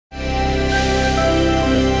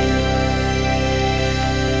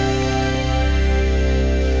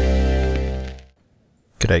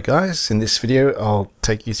G'day guys, in this video I'll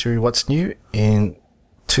take you through what's new in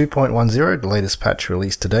 2.10, the latest patch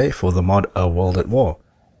released today for the mod A World at War.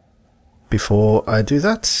 Before I do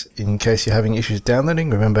that, in case you're having issues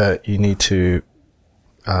downloading, remember you need to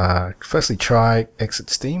firstly try exit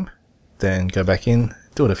Steam, then go back in,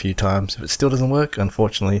 do it a few times. If it still doesn't work,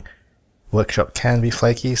 unfortunately Workshop can be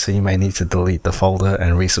flaky, so you may need to delete the folder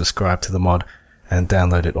and resubscribe to the mod and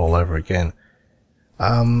download it all over again.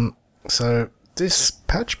 So this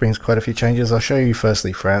patch brings quite a few changes. I'll show you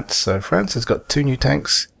firstly France. So France has got two new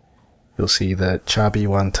tanks. You'll see the Chabi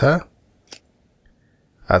 1 Ter.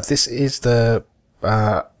 This is the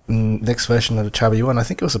next version of the Chabi 1. I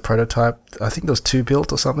think it was a prototype. I think there was two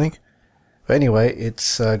built or something. But anyway,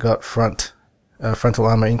 it's got frontal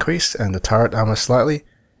armor increased and the turret armor slightly.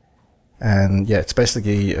 And yeah, it's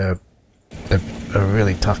basically a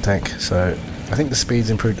really tough tank. So I think the speed's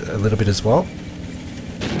improved a little bit as well.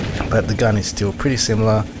 But the gun is still pretty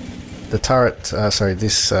similar. The turret,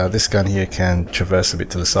 this gun here can traverse a bit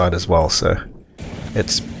to the side as well, so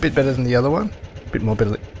it's a bit better than the other one, a bit more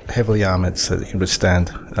heavily armored so that it can withstand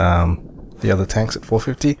the other tanks at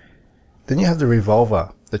 450. Then you have the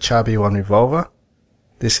revolver, the Chabi 1 revolver.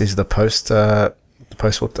 This is the post-war,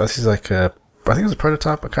 this is like a, I think it was a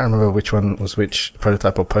prototype, I can't remember which one was which,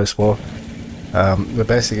 prototype or post-war. But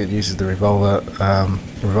basically it uses the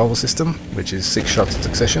revolver system, which is 6 shots in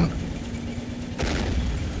succession.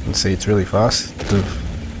 You can see it's really fast, the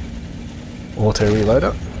auto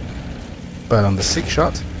reloader. But on the 6th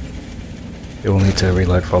shot, it will need to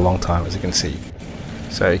reload for a long time, as you can see.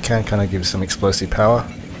 So it can kind of give some explosive power.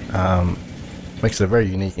 Makes it a very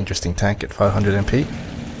unique, interesting tank at 500 MP.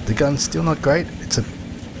 The gun's still not great. It's a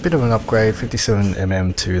bit of an upgrade,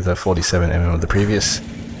 57mm to the 47mm of the previous.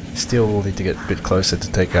 Still will need to get a bit closer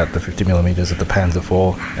to take out the 50mm of the Panzer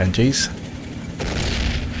IV MGs.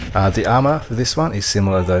 The armor for this one is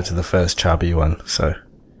similar though to the first Chabi one, so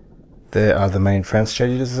there are the main France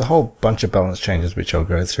changes. There's a whole bunch of balance changes which I'll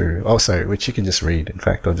go through, also which you can just read. In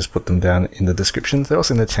fact, I'll just put them down in the descriptions. They're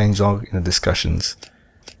also in the changelog in the discussions.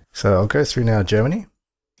 So I'll go through now Germany.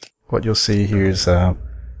 What you'll see here is a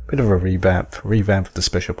bit of a revamp of the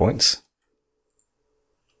special points.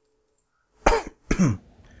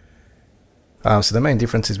 So the main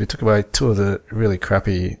difference is we took away two of the really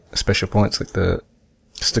crappy special points, like the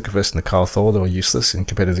Stuckerfest and the Karl Thor. They were useless in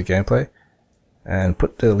competitive gameplay, and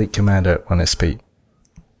put the Elite Commander at 1 SP.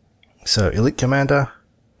 So Elite Commander,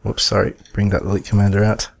 whoops, sorry, bring that Elite Commander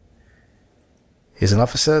out. Here's an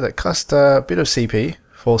officer that cost a bit of CP,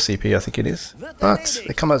 4 CP I think it is, but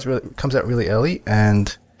it comes out really early,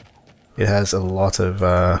 and it has a lot of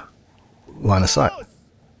line of sight.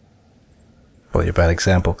 Probably a bad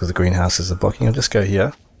example because the greenhouses are blocking. I'll just go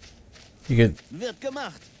here. You could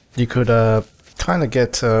kind of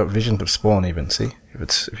get vision of spawn even. See,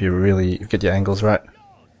 if you really get your angles right,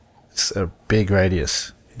 it's a big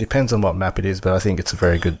radius. It depends on what map it is, but I think it's a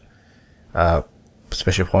very good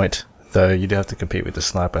special point. Though you do have to compete with the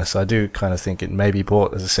sniper, so I do kind of think it may be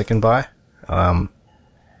bought as a second buy,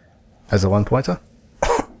 as a one-pointer,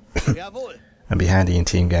 and be handy in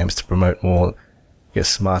team games to promote more. Get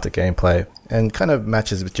smarter gameplay, and kind of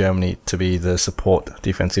matches with Germany to be the support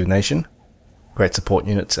defensive nation. Great support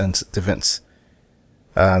units and defense.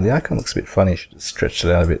 The icon looks a bit funny, should stretch it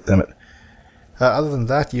out a bit, damn it. Other than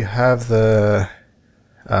that, you have the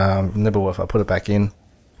Nebelwerf. I put it back in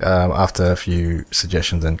after a few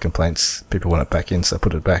suggestions and complaints. People want it back in, so I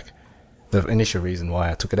put it back. The initial reason why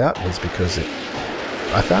I took it out was because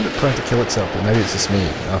I found it prone to kill itself, but maybe it's just me.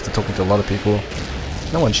 After talking to a lot of people,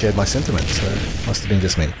 no one shared my sentiments, so it must have been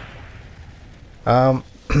just me.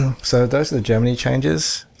 So those are the Germany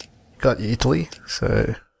changes. Got Italy,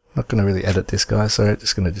 so not going to really edit this guy, so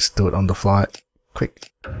just going to do it on the fly.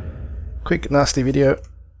 Quick nasty video.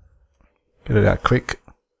 Get it out quick.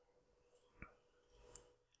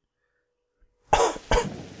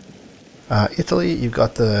 Italy, you've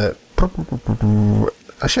got the...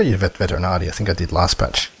 I'll show you Veteranati, I think I did last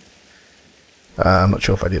patch. I'm not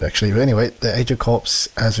sure if I did actually, but anyway, the Age of Corps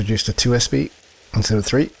has reduced to 2 SP instead of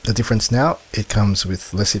 3. The difference now, it comes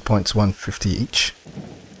with less hit points, 150 each.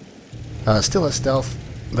 Still has stealth,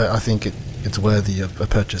 but I think it's worthy of a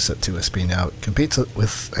purchase at 2 SP now. It competes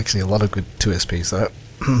with actually a lot of good 2 SP, so...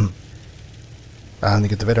 and you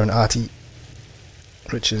get the Veteranati,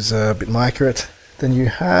 which is a bit more accurate. Then you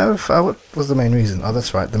have... what was the main reason? Oh,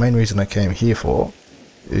 that's right, the main reason I came here for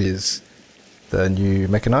is... the new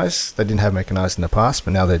mechanized. They didn't have mechanized in the past,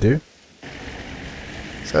 but now they do.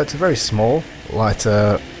 So it's a very small, light,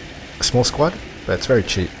 small squad, but it's very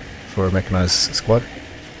cheap for a mechanized squad.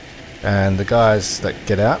 And the guys that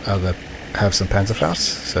get out are have some Panzerfaust,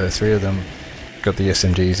 so 3 of them got the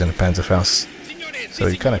SMGs and the Panzerfaust. So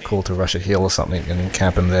you're kind of cool to rush a hill or something and then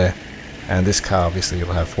camp them there. And this car obviously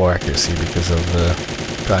will have 4 accuracy because of the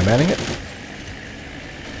guy manning it.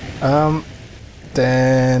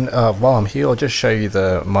 Then while I'm here, I'll just show you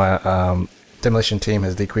my demolition team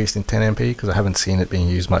has decreased in 10 MP because I haven't seen it being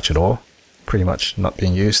used much at all. Pretty much not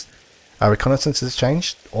being used. Reconnaissance has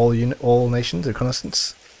changed. All nations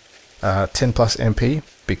reconnaissance 10 plus MP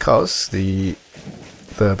because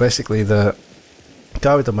basically the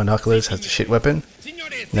guy with the binoculars has the shit weapon.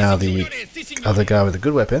 Now the other guy with the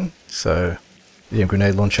good weapon, so the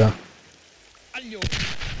grenade launcher,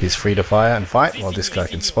 is free to fire and fight while this guy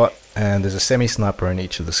can spot. And there's a semi-sniper in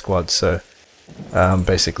each of the squads, so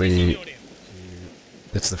basically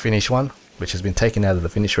it's the Finnish one, which has been taken out of the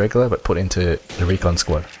Finnish regular but put into the recon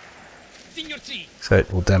squad. So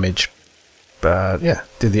it will damage, but yeah,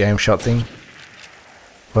 did the aim shot thing.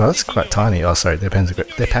 Well, that's quite tiny. Oh, sorry, they're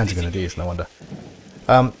Panzer Grenadiers, no wonder.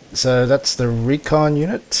 So that's the recon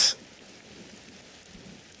unit.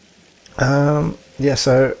 Yeah,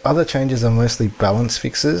 so other changes are mostly balance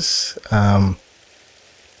fixes.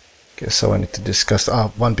 So I need to discuss.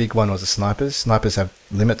 One big one was the snipers. Snipers have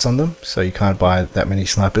limits on them, so you can't buy that many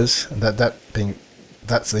snipers.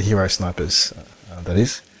 That's the hero snipers. That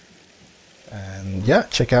is. And yeah,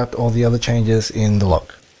 check out all the other changes in the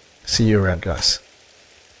log. See you around, guys.